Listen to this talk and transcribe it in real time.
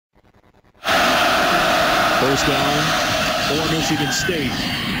First down for Michigan State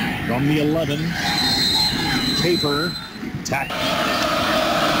from the 11. Paper tackle.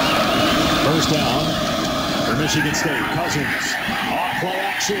 First down for Michigan State. Cousins off play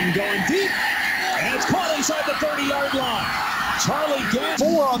action going deep, and it's caught inside the 30-yard line. Charlie Gant.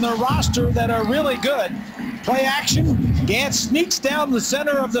 4 on their roster that are really good. Play action. Gant sneaks down the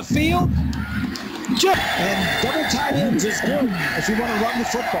center of the field. And double tight ends is good if you want to run the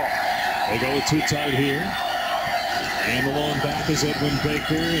football. They go with 2 tight here. And the long back is Edwin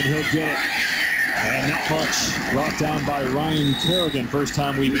Baker, and he'll get it. And not much. Brought down by Ryan Kerrigan. First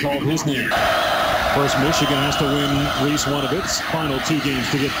time we've called his name. First, Michigan has to win at least one of its final 2 games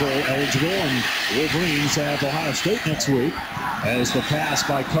to get bowl eligible. And Wolverines have Ohio State next week as the pass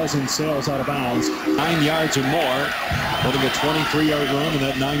by Cousins sails out of bounds. 9 yards or more, holding a 23-yard run and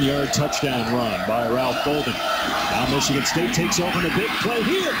that 9-yard touchdown run by Ralph Bolden. Now Michigan State takes over in a big play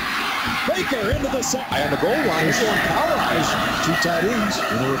here. Baker into the second. On the goal line, he's going powerized. 2 tight ends.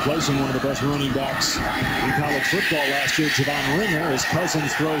 And they're replacing one of the best running backs in college football last year, Javon Ringer, as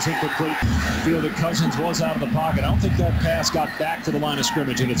Cousins throws incomplete. Feel that Cousins was out of the pocket. I don't think that pass got back to the line of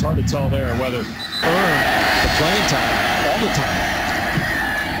scrimmage, and it's hard to tell there whether earn the playing time all the time.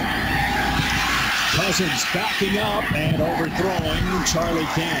 Cousins backing up and overthrowing Charlie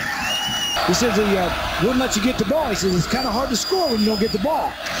Gant. He says he wouldn't let you get the ball. He says it's kind of hard to score when you don't get the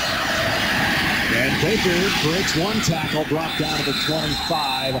ball. And Baker breaks 1 tackle, brought down to the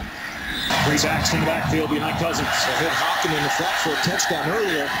 25. 3 backs in the backfield behind Cousins. So hit Hopkins in the flat for a touchdown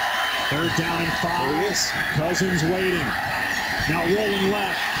earlier. 3rd down and 5. There he is. Cousins waiting. Now rolling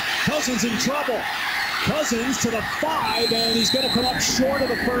left. Cousins in trouble. Cousins to the 5, and he's going to come up short of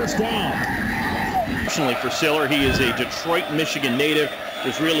the first down. Fortunately for Siller, he is a Detroit, Michigan native.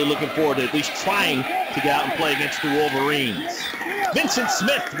 Is really looking forward to at least trying to get out and play against the Wolverines. Vincent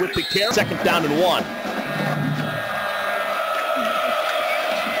Smith with the carry. 2nd down and 1.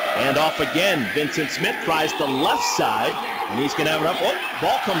 And off again. Vincent Smith tries the left side, and he's going to have enough. Oh,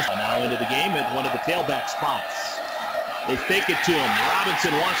 ball comes now into the game at one of the tailback spots. They fake it to him.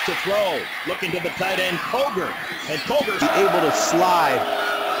 Robinson wants to throw. Looking to the tight end, Koger. And Koger's Able to slide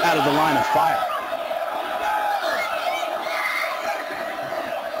out of the line of fire.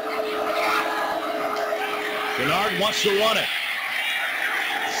 Denard wants to run it.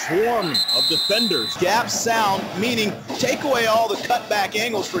 Swarm of defenders. Gap sound, meaning take away all the cutback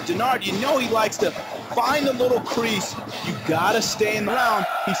angles for Denard. You know he likes to find a little crease. You got to stay in the round.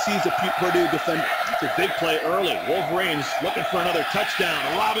 He sees a Purdue defender. It's a big play early. Wolverines looking for another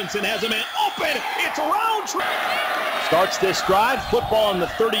touchdown. Robinson has a man open. It's a round trip. Starts this drive. Football on the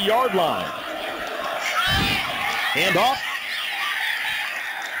 30-yard line. Hand off.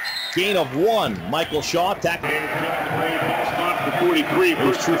 Gain of 1. Michael Shaw tackling the 43. It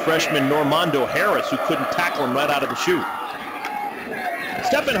was true freshman Normando Harris who couldn't tackle him right out of the chute.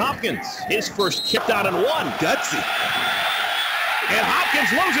 Stephen Hopkins, his first kicked out and 1. Gutsy. And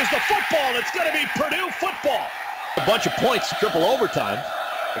Hopkins loses the football. It's going to be Purdue football. A bunch of points, triple overtime.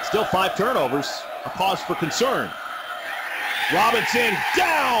 But still 5 turnovers, a cause for concern. Robinson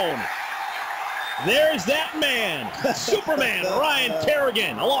down. There's that man, Superman, Ryan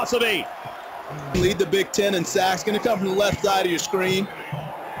Kerrigan, a loss of 8. Lead the Big Ten in sacks. Going to come from the left side of your screen.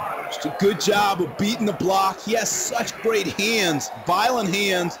 Just a good job of beating the block. He has such great hands, violent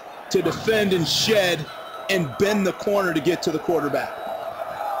hands to defend and shed and bend the corner to get to the quarterback.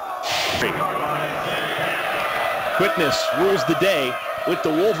 Quickness rules the day with the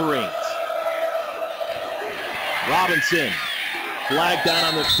Wolverines. Robinson. Flag down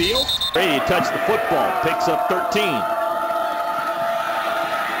on the field. Brady touched the football. Picks up 13.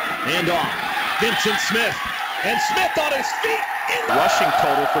 Hand off. Vincent Smith. And Smith on his feet. Rushing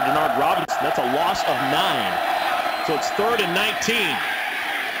total for Denard Robinson. That's a loss of 9. So it's 3rd and 19.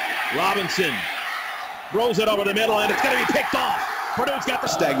 Robinson throws it over the middle, and it's going to be picked off. Purdue's got the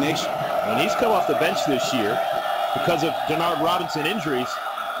stagnation. And he's come off the bench this year because of Denard Robinson injuries.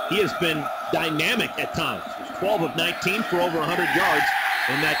 He has been dynamic at times. 12 of 19 for over 100 yards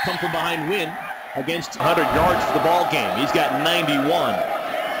in that come-from-behind win against 100 yards for the ball game. He's got 91.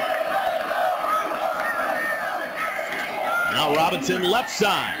 Now Robinson left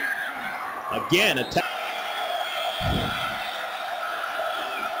side. Again, attack.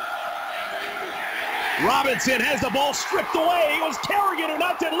 Robinson has the ball stripped away. It was Kerrigan who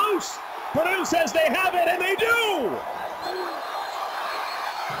knocked it loose. Purdue says they have it, and they do.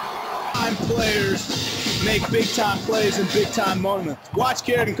 Players make big-time plays in big-time moments. Watch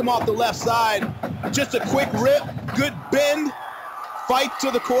Kerrigan come off the left side. Just a quick rip, good bend, fight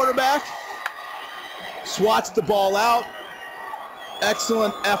to the quarterback, swats the ball out.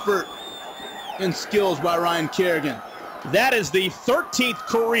 Excellent effort and skills by Ryan Kerrigan. That is the 13th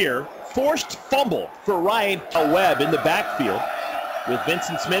career forced fumble for Ryan. Webb in the backfield with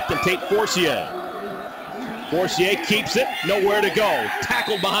Vincent Smith and Tate Forcier. Forcier keeps it, nowhere to go.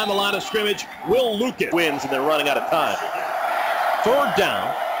 Tackled behind the line of scrimmage. Will Lucas wins, and they're running out of time. Third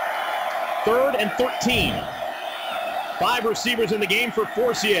down. 3rd and 13. 5 receivers in the game for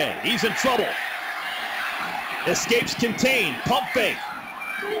Forcier. He's in trouble. Escapes contained. Pump fake.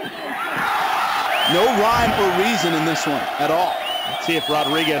 No rhyme or reason in this one at all. Let's see if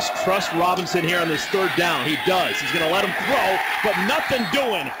Rodriguez trusts Robinson here on this 3rd down. He does. He's going to let him throw, but nothing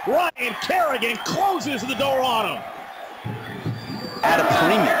doing. Ryan Kerrigan closes the door on him. At a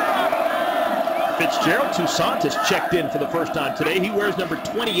premium. Fitzgerald Toussaint has checked in for the first time today. He wears number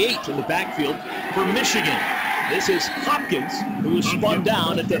 28 in the backfield for Michigan. This is Hopkins, who was spun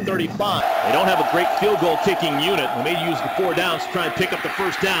down at the 35. They don't have a great field goal kicking unit. They may use the 4 downs to try and pick up the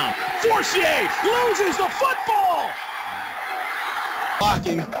first down. Forcier loses the football!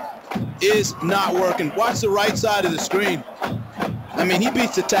 Blocking is not working. Watch the right side of the screen. I mean, he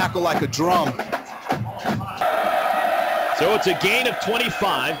beats the tackle like a drum. So it's a gain of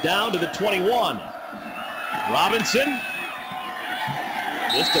 25 down to the 21. Robinson,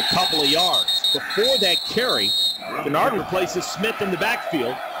 just a couple of yards. Before that carry, Bernard replaces Smith in the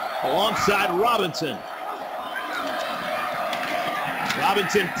backfield alongside Robinson.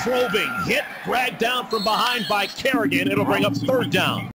 Robinson probing, hit, dragged down from behind by Kerrigan. It'll bring up 3rd down.